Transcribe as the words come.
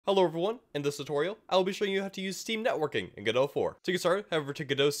Hello everyone, in this tutorial, I will be showing you how to use Steam Networking in Godot 4. To get started, head over to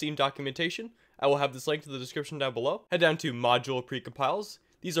Godot Steam documentation. I will have this linked in the description down below. Head down to Module Precompiles.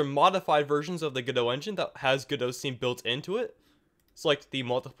 These are modified versions of the Godot engine that has Godot Steam built into it. Select the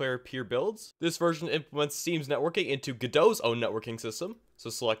multiplayer peer builds. This version implements Steam's networking into Godot's own networking system, so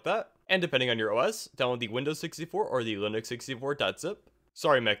select that. And depending on your OS, download the Windows 64 or the Linux 64.zip.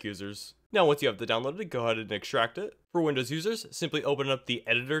 Sorry Mac users. Now once you have the downloaded, go ahead and extract it. For Windows users, simply open up the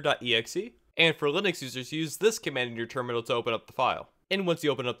editor.exe, and for Linux users, use this command in your terminal to open up the file. And once you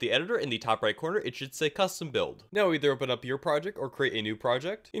open up the editor, in the top right corner, it should say custom build. Now either open up your project or create a new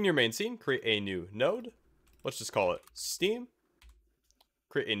project. In your main scene, create a new node. Let's just call it Steam.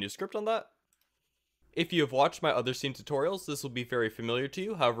 Create a new script on that. If you have watched my other Steam tutorials, this will be very familiar to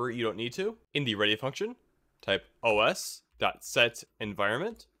you, however, you don't need to. In the ready function, type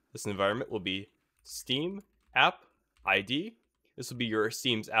os.setEnvironment. This environment will be Steam app ID. This will be your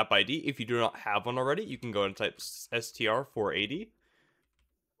Steam's app ID. If you do not have one already, you can go and type str480.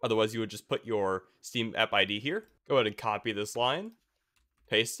 Otherwise, you would just put your Steam app ID here. Go ahead and copy this line,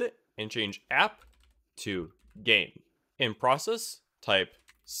 paste it, and change app to game. In process, type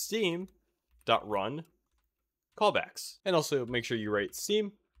steam.run callbacks. And also make sure you write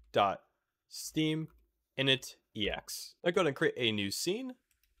steam.steam init.ex. Now go ahead and create a new scene.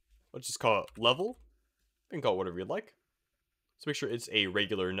 Let's just call it level. You can call it whatever you'd like. So make sure it's a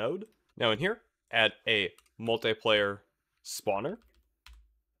regular node. Now in here, add a multiplayer spawner.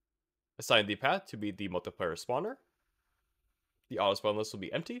 Assign the path to be the multiplayer spawner. The auto spawn list will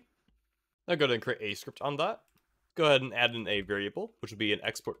be empty. Now go ahead and create a script on that. Go ahead and add in a variable, which will be an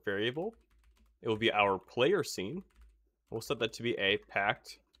export variable. It will be our player scene. We'll set that to be a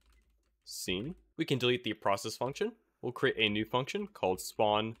packed scene. We can delete the process function. We'll create a new function called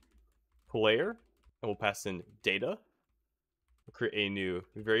spawn player, and we'll pass in data. We'll create a new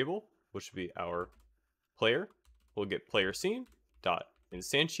variable, which will be our player. We'll get player scene dot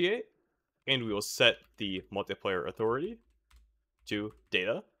instantiate, and we will set the multiplayer authority to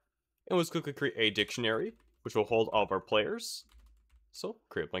data. And let's quickly create a dictionary, which will hold all of our players. So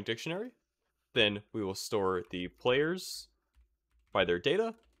create a blank dictionary. Then we will store the players by their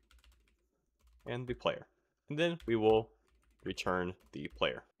data and the player. And then we will return the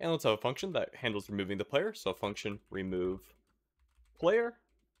player. And let's have a function that handles removing the player. So function remove player.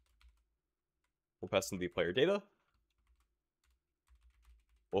 We'll pass in the player data.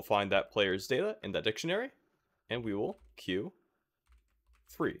 We'll find that player's data in that dictionary, and we will queue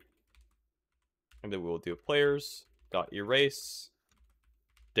free. And then we will do players.erase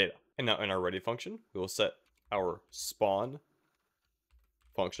data. And now in our ready function, we will set our spawn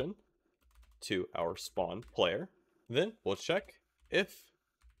function to our spawn player. Then we'll check if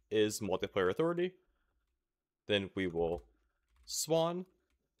is multiplayer authority. Then we will spawn,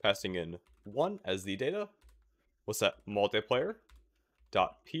 passing in 1 as the data. We'll set multiplayer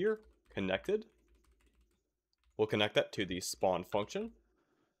dot peer connected. We'll connect that to the spawn function.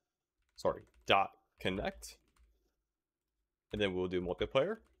 Dot connect. And then we'll do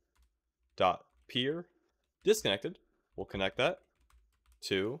multiplayer dot peer disconnected. We'll connect that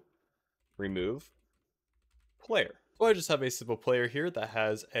to remove player. So I just have a simple player here that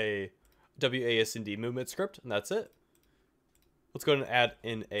has a WASD movement script, and that's it. Let's go ahead and add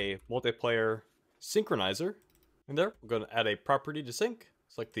in a multiplayer synchronizer. And there, we're going to add a property to sync.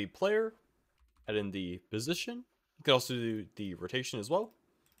 Select the player, add in the position. You can also do the rotation as well,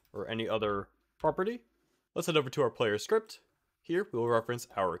 or any other property. Let's head over to our player script. Here, we will reference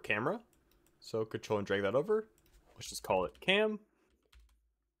our camera. So control and drag that over. Let's just call it cam.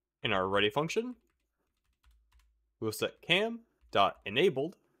 In our ready function, we'll set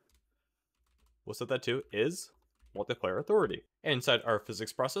cam.enabled. We'll set that to is multiplayer authority. And inside our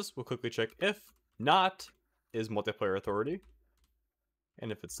physics process, we'll quickly check if not is multiplayer authority.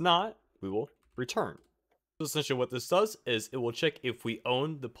 And if it's not, we will return. So essentially what this does is it will check if we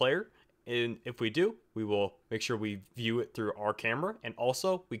own the player. And if we do, we will make sure we view it through our camera. And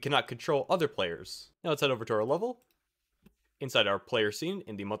also, we cannot control other players. Now let's head over to our level. Inside our player scene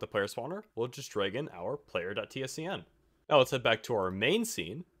in the multiplayer spawner, we'll just drag in our player.tscn. Now let's head back to our main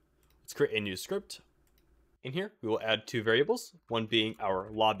scene. Let's create a new script. In here, we will add 2 variables, one being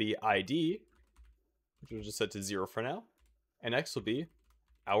our lobby ID, which we'll just set to 0 for now. And next will be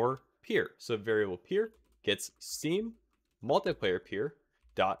our peer. So variable peer gets Steam multiplayer peer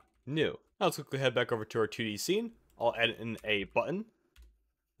dot new. Now let's quickly head back over to our 2D scene. I'll add in a button.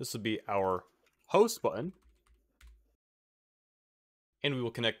 This will be our host button. And we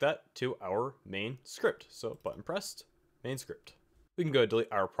will connect that to our main script. So button pressed, main script. We can go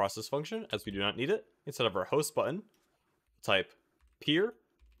delete our process function as we do not need it. Instead of our host button, type peer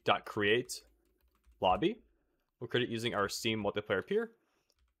dot create lobby. We'll create it using our Steam multiplayer peer,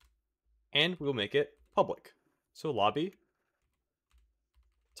 and we'll make it public. So lobby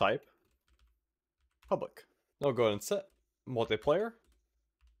type public. Now we'll go ahead and set multiplayer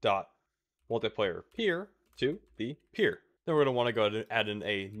dot multiplayer peer to the peer. Then we're going to want to go ahead and add in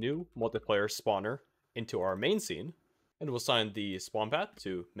a new multiplayer spawner into our main scene, and we'll assign the spawn path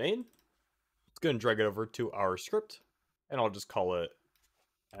to main. Let's go ahead and drag it over to our script, and I'll just call it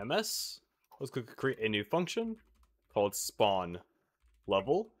ms. Let's click create a new function called spawn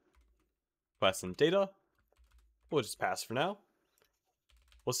level. Pass in data. We'll just pass for now.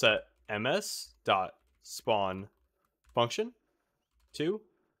 We'll set ms.spawn function to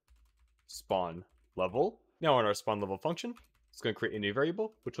spawn level. Now in our spawn level function, it's going to create a new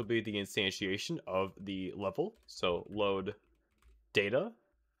variable, which will be the instantiation of the level. So load data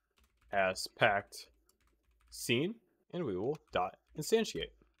as packed scene, and we will dot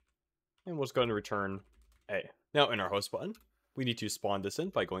instantiate. And we'll just go ahead and return a. Now in our host button, we need to spawn this in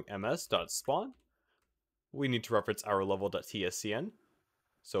by going ms.spawn. We need to reference our level.tscn.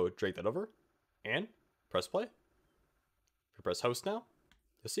 So drag that over and press play. If we press host now,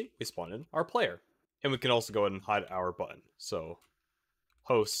 you'll see we spawn in our player. And we can also go ahead and hide our button. So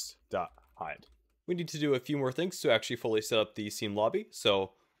host.hide. We need to do a few more things to actually fully set up the Steam lobby.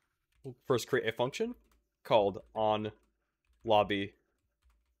 So we'll first create a function called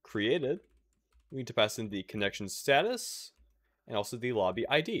onLobbyCreated. We need to pass in the connection status and also the lobby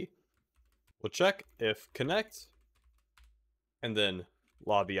ID. We'll check if connect and then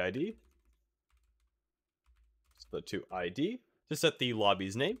lobby ID. So the to ID. To set the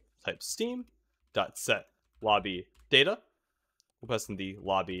lobby's name, type steam.set lobby data. We'll pass in the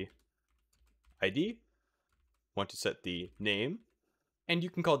lobby ID. Want to set the name, and you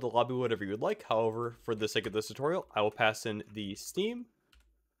can call the lobby whatever you would like. However, for the sake of this tutorial, I will pass in the steam.get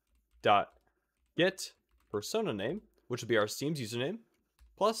persona name, which will be our Steam's username,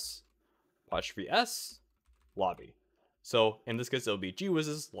 plus '(s) lobby. So in this case, it'll be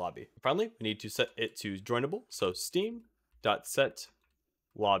GWiz's lobby. Finally, we need to set it to joinable. So steam.set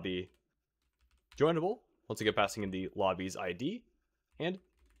lobby joinable. Once again, passing in the lobby's ID and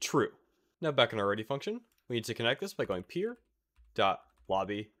true. Now back in our ready function, we need to connect this by going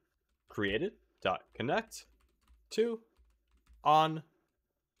peer.lobbyCreated.connect to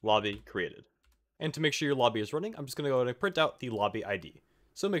onLobbyCreated. And to make sure your lobby is running, I'm just going to go ahead and print out the lobby ID.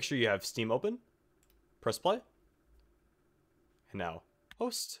 So make sure you have Steam open, press play, and now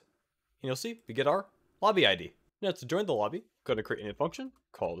host, and you'll see we get our lobby ID. Now to join the lobby, go to create a new function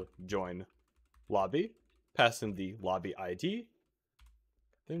called join lobby, pass in the lobby ID,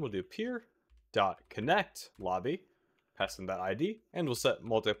 then we'll do peer.connect lobby, pass in that ID, and we'll set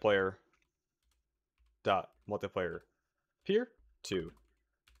multiplayer peer to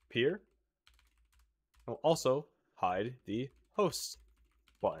peer. We'll also hide the host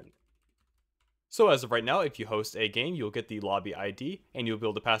button. So as of right now, if you host a game, you'll get the lobby ID, and you'll be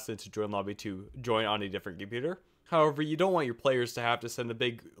able to pass it to join lobby to join on a different computer. However, you don't want your players to have to send a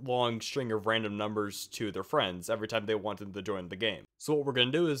big long string of random numbers to their friends every time they want them to join the game. So what we're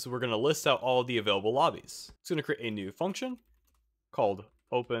going to do is we're going to list out all the available lobbies. It's going to create a new function called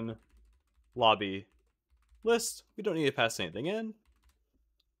open lobby list. We don't need to pass anything in.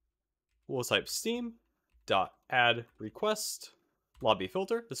 We'll type steam.add request lobby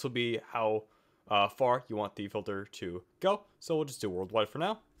filter. This will be how far you want the filter to go. So we'll just do worldwide for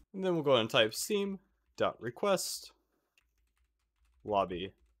now. And then we'll go ahead and type steam.request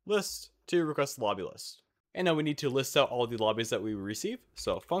lobby list to request the lobby list. And now we need to list out all the lobbies that we receive.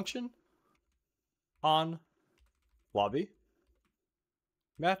 So function on lobby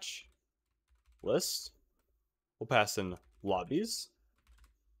match list. We'll pass in lobbies.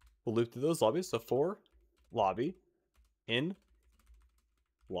 We'll loop through those lobbies. So for lobby in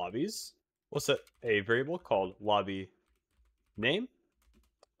lobbies, we'll set a variable called lobby name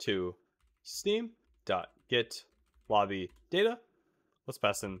to steam.get lobby data. Let's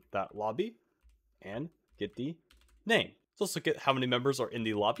pass in that lobby and get the name. Let's also get how many members are in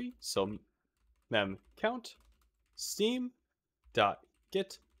the lobby. So mem count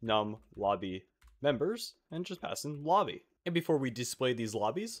steam.get num lobby members and just pass in lobby. And before we display these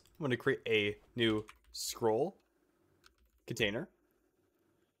lobbies, I'm going to create a new scroll container.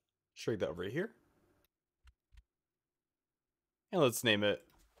 Shrink that over here. And let's name it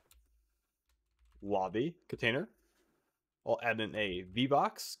lobby container. I'll add in a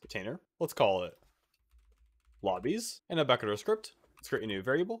VBox container. Let's call it lobbies. And now back at our script, let's create a new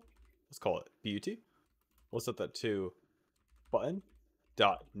variable. Let's call it BUT. We'll set that to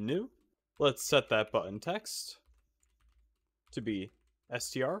button.new. Let's set that button text to be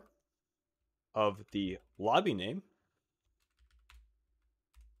str of the lobby name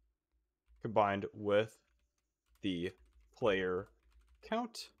combined with the player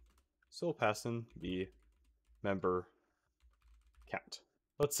count. So we'll pass in the member count.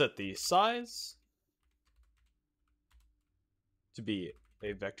 Let's set the size to be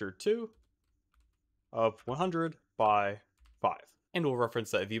a vector 2 of 100 by 5. And we'll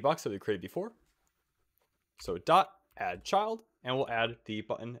reference that VBox that we created before. So dot add child, and we'll add the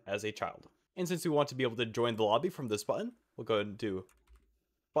button as a child. And since we want to be able to join the lobby from this button, we'll go ahead and do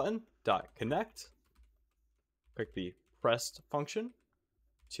button dot connect. Click the pressed function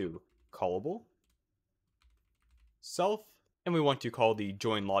to callable self, and we want to call the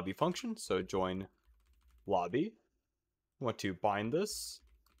join lobby function. So join lobby. We want to bind this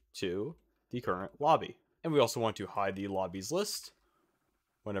to the current lobby, and we also want to hide the lobbies list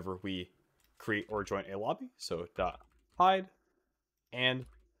whenever we create or join a lobby. So dot hide and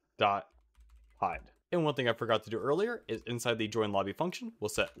dot hide. And one thing I forgot to do earlier is inside the join lobby function, we'll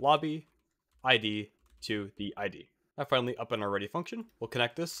set lobby ID to the ID. Now finally, up in our ready function, we'll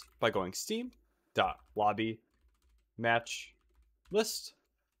connect this by going Steam dot lobby match list.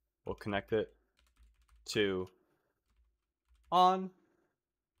 We'll connect it to on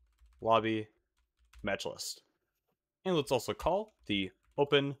lobby match list. And let's also call the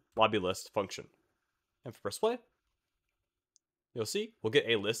open lobby list function. And for press play, you'll see we'll get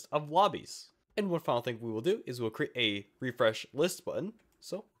a list of lobbies. And one final thing we will do is we'll create a refresh list button.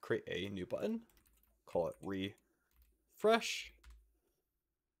 So create a new button, call it refresh.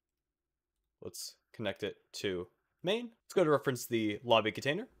 Let's connect it to main. Let's go to reference the lobby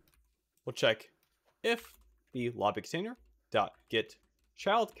container. We'll check if the lobby container dot get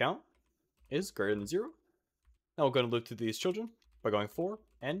child count is greater than 0. Now we're going to loop through these children by going for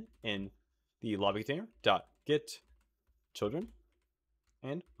n in the lobby container dot get children,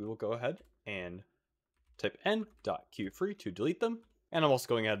 and we will go ahead and type n dot queue free to delete them. And I'm also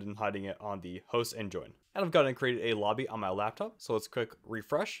going ahead and hiding it on the host and join. And I've gone and created a lobby on my laptop. So let's click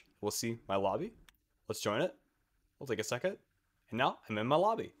refresh. We'll see my lobby. Let's join it. We'll take a second. And now I'm in my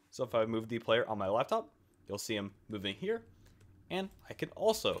lobby. So if I move the player on my laptop, you'll see him moving here. And I can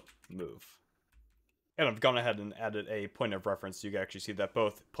also move. And I've gone ahead and added a point of reference so you can actually see that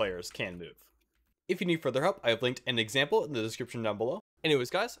both players can move. If you need further help, I have linked an example in the description down below.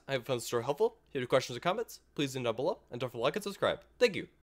 Anyways, guys, I hope you found this story helpful. If you have any questions or comments, please leave them down below, and don't forget to like and subscribe. Thank you.